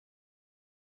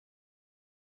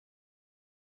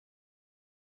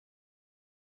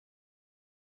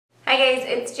guys,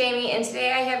 it's Jamie, and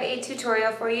today I have a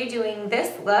tutorial for you doing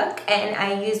this look, and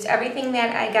I used everything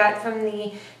that I got from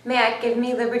the MAC Give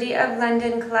Me Liberty of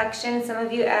London collection. Some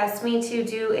of you asked me to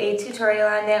do a tutorial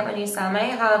on that when you saw my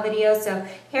haul video, so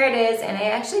here it is, and I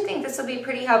actually think this will be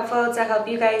pretty helpful to help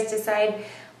you guys decide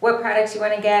what products you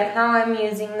want to get, how I'm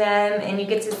using them, and you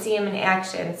get to see them in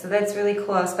action. So that's really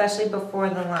cool, especially before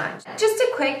the launch. Just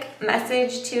a quick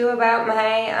message too about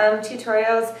my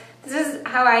tutorials. This is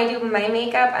how I do my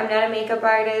makeup. I'm not a makeup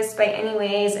artist by any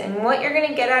ways, and what you're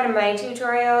gonna get out of my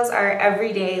tutorials are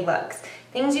everyday looks.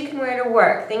 Things you can wear to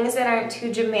work, things that aren't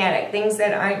too dramatic, things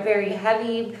that aren't very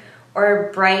heavy or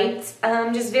bright,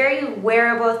 just very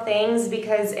wearable things,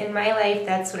 because in my life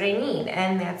that's what I need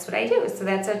and that's what I do, so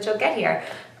that's what you'll get here.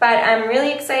 But I'm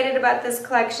really excited about this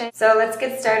collection, so let's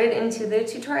get started into the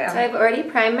tutorial. So I've already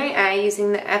primed my eye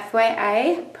using the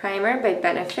FYI primer by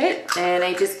Benefit, and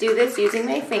I just do this using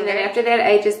my finger. And after that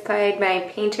I just applied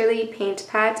my Painterly Paint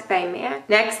Pot by MAC.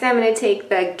 Next I'm going to take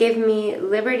the Give Me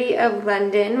Liberty of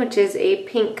London, which is a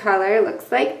pink color,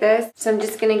 looks like this. So I'm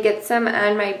just going to get some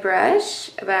on my brush,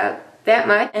 about that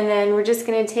much, and then we're just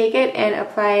going to take it and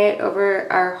apply it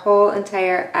over our whole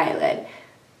entire eyelid.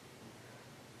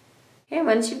 Okay,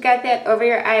 once you've got that over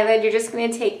your eyelid, you're just going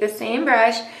to take the same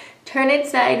brush, turn it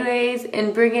sideways,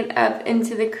 and bring it up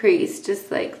into the crease,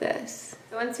 just like this.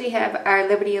 So once we have our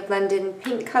Liberty of London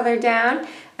pink color down,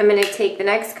 I'm going to take the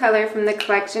next color from the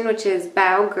collection, which is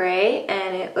Bow Gray,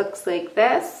 and it looks like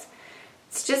this.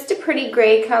 It's just a pretty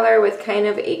gray color with kind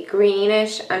of a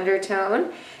greenish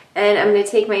undertone. And I'm going to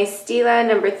take my Stila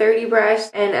number 30 brush,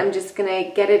 and I'm just going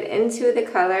to get it into the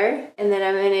color. And then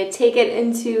I'm going to take it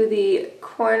into the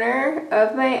corner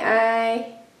of my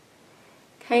eye,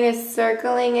 kind of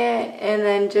circling it, and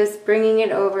then just bringing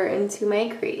it over into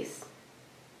my crease.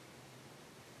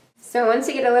 So once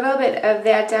you get a little bit of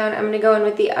that down, I'm going to go in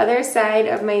with the other side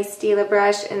of my Stila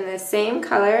brush in the same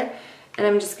color, and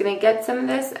I'm just going to get some of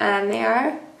this on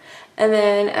there. And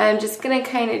then I'm just going to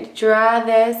kind of draw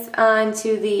this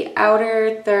onto the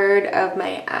outer third of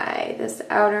my eye, this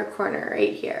outer corner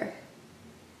right here.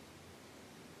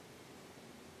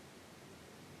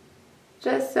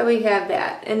 Just so we have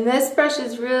that. And this brush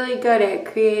is really good at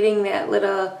creating that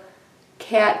little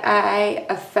cat eye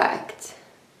effect,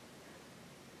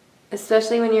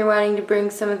 especially when you're wanting to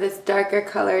bring some of this darker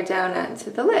color down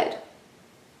onto the lid.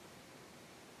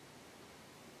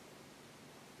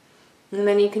 And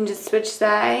then you can just switch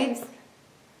sides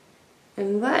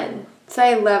and blend. So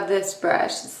I love this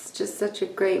brush. It's just such a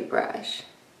great brush.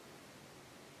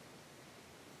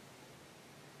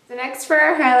 So next for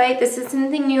our highlight, this is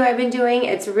something new I've been doing.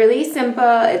 It's really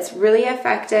simple, it's really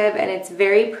effective, and it's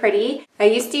very pretty. I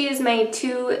used to use my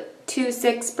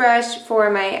 226 brush for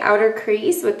my outer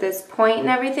crease with this point and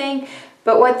everything.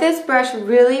 But what this brush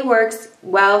really works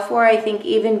well for, I think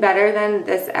even better than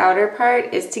this outer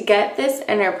part, is to get this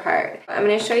inner part. I'm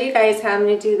going to show you guys how I'm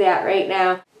going to do that right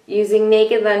now using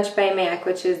Naked Lunch by MAC,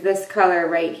 which is this color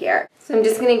right here. So I'm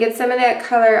just going to get some of that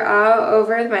color all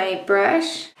over my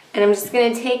brush, and I'm just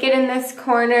going to take it in this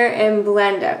corner and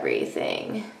blend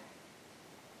everything.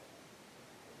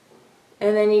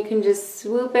 And then you can just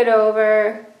swoop it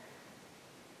over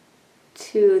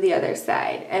to the other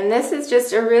side. And this is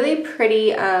just a really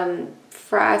pretty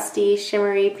frosty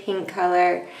shimmery pink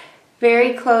color,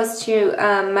 very close to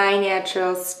my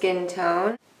natural skin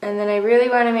tone. And then I really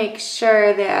want to make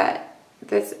sure that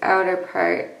this outer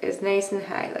part is nice and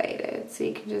highlighted. So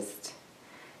you can just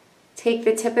take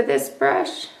the tip of this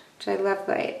brush, which I love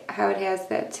how it has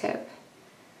that tip,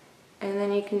 and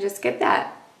then you can just get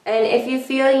that. And if you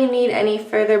feel you need any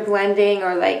further blending,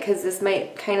 or because this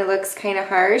might looks kind of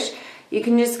harsh, you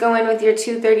can just go in with your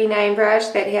 239 brush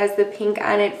that has the pink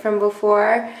on it from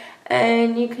before,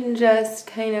 and you can just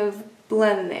kind of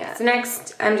blend that. So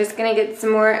next, I'm just going to get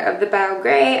some more of the Bow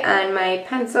Gray on my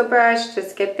pencil brush,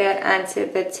 just get that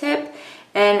onto the tip,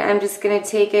 and I'm just going to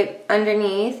take it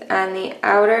underneath on the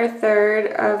outer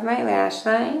third of my lash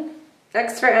line.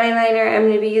 Next for eyeliner, I'm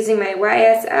going to be using my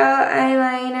YSL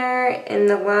eyeliner in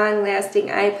the Long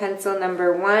Lasting Eye Pencil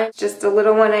number 1. Just a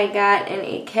little one I got in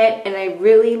a kit, and I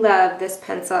really love this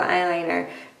pencil eyeliner.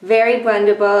 Very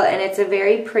blendable, and it's a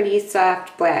very pretty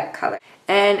soft black color.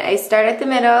 And I start at the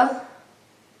middle,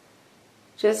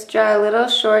 just draw little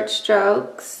short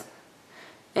strokes,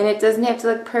 and it doesn't have to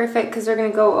look perfect because we're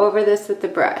going to go over this with the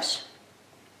brush.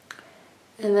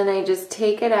 And then I just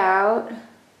take it out.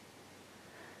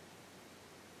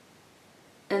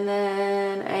 And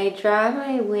then I draw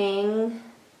my wing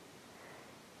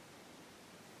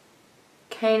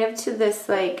kind of to this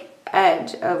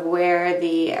edge of where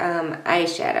the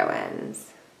eyeshadow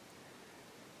ends.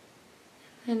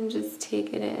 and just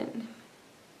take it in.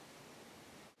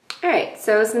 Alright,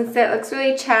 so since that looks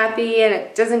really choppy and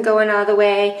it doesn't go in all the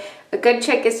way, a good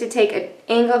trick is to take an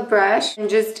angled brush and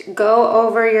just go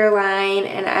over your line,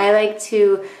 and I like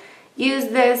to use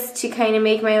this to kind of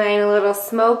make my line a little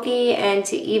smoky and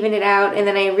to even it out, and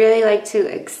then I really like to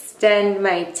extend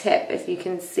my tip, if you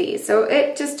can see. So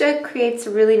it just creates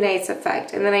a really nice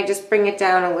effect, and then I just bring it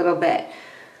down a little bit.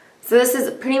 So this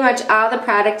is pretty much all the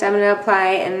product I'm going to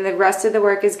apply, and the rest of the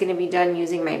work is going to be done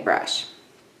using my brush.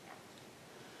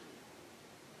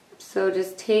 So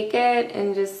just take it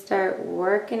and just start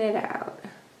working it out.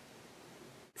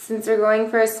 Since we're going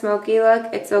for a smoky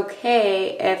look, it's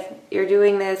okay if you're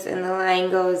doing this and the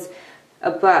line goes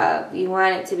above. You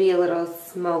want it to be a little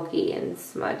smoky and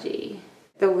smudgy.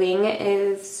 The wing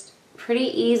is pretty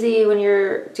easy when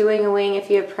you're doing a wing if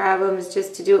you have problems,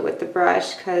 just to do it with the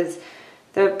brush, because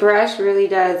the brush really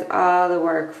does all the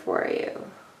work for you.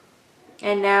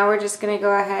 And now we're just going to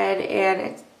go ahead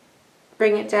and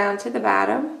bring it down to the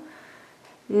bottom.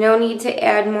 No need to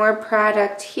add more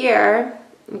product here.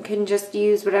 You can just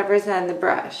use whatever's on the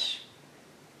brush.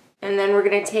 And then we're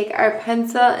going to take our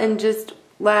pencil and just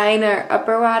line our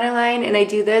upper waterline, and I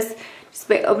do this just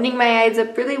by opening my eyes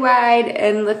up really wide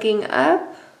and looking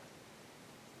up.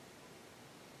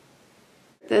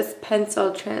 This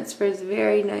pencil transfers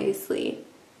very nicely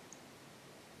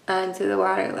onto the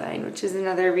waterline, which is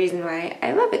another reason why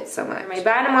I love it so much. For my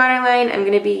bottom waterline, I'm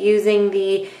going to be using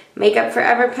the Makeup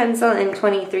Forever pencil in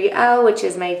 23L, which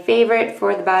is my favorite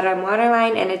for the bottom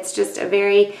waterline, and it's just a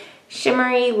very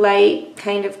shimmery, light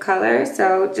kind of color.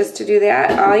 So just to do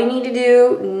that, all you need to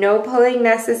do, no pulling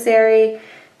necessary,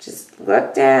 just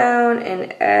look down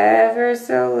and ever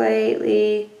so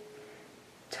lightly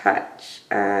touch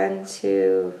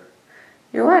onto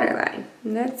your waterline,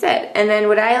 and that's it. And then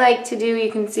what I like to do, you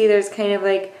can see there's kind of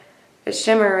like a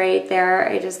shimmer right there.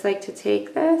 I just like to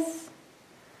take this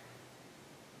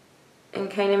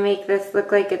and kind of make this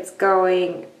look like it's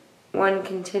going one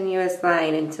continuous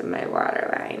line into my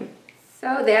waterline.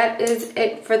 So that is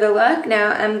it for the look.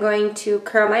 Now I'm going to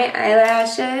curl my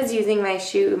eyelashes using my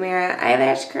Shu Uemura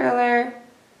eyelash curler.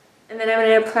 And then I'm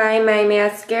going to apply my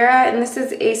mascara, and this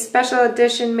is a special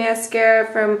edition mascara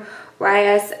from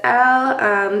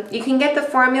YSL. You can get the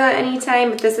formula anytime,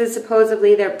 but this is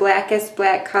supposedly their blackest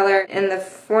black color, and the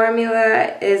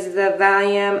formula is the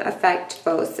Volume Effect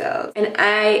Faux Cils. And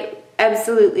I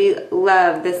absolutely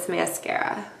love this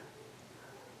mascara.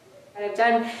 I've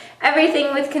done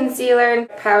everything with concealer and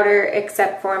powder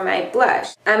except for my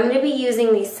blush. I'm going to be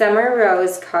using the Summer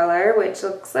Rose color, which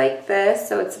looks like this,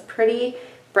 so it's a pretty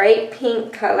bright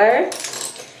pink color.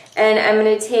 And I'm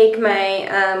going to take my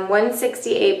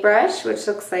 168 brush, which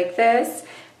looks like this,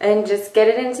 and just get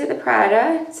it into the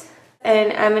product.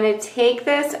 And I'm going to take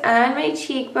this on my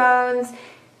cheekbones,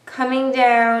 coming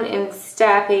down and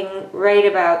stopping right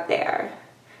about there.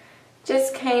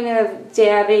 Just kind of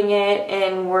dabbing it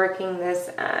and working this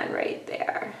on right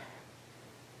there.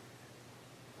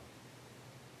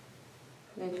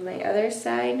 I'm going to do my other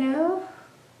side now.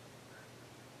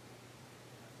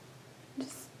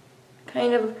 Just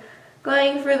kind of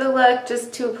going for the look,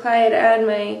 just to apply it on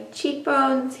my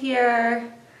cheekbones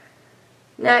here.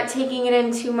 Not taking it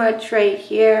in too much right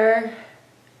here.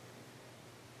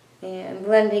 And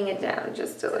blending it down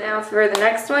just a little. Now for the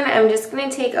next one, I'm just going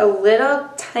to take a little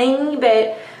tiny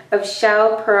bit of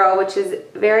Shell Pearl, which is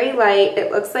very light.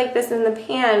 It looks like this in the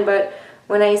pan, but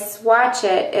when I swatch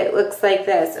it, it looks like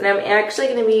this. And I'm actually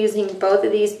going to be using both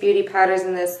of these beauty powders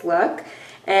in this look.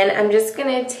 And I'm just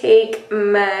going to take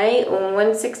my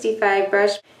 165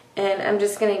 brush, and I'm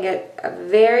just going to get a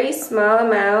very small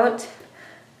amount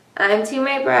onto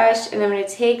my brush, and I'm going to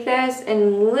take this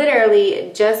and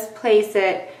literally just place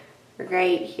it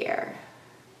right here.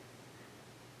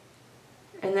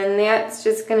 And then that's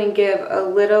just going to give a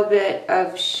little bit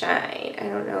of shine. I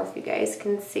don't know if you guys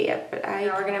can see it, but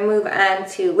now we're going to move on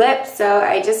to lips. So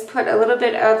I just put a little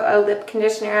bit of a lip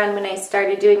conditioner on when I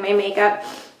started doing my makeup.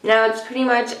 Now it's pretty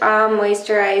much all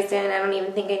moisturized in. I don't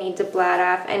even think I need to blot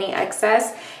off any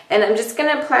excess. And I'm just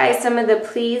going to apply some of the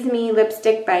Please Me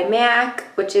lipstick by MAC,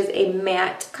 which is a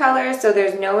matte color, so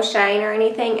there's no shine or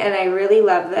anything, and I really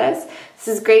love this. This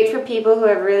is great for people who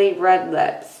have really red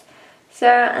lips. So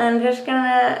I'm just going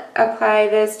to apply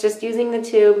this just using the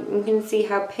tube. You can see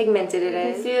how pigmented it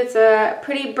is. You can see it's a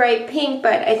pretty bright pink,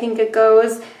 but I think it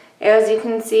goes, as you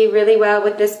can see, really well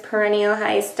with this Perennial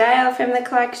High Style from the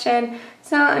collection.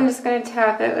 So I'm just going to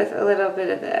top it with a little bit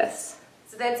of this.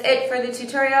 So that's it for the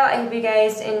tutorial. I hope you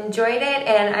guys enjoyed it,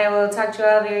 and I will talk to you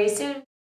all very soon.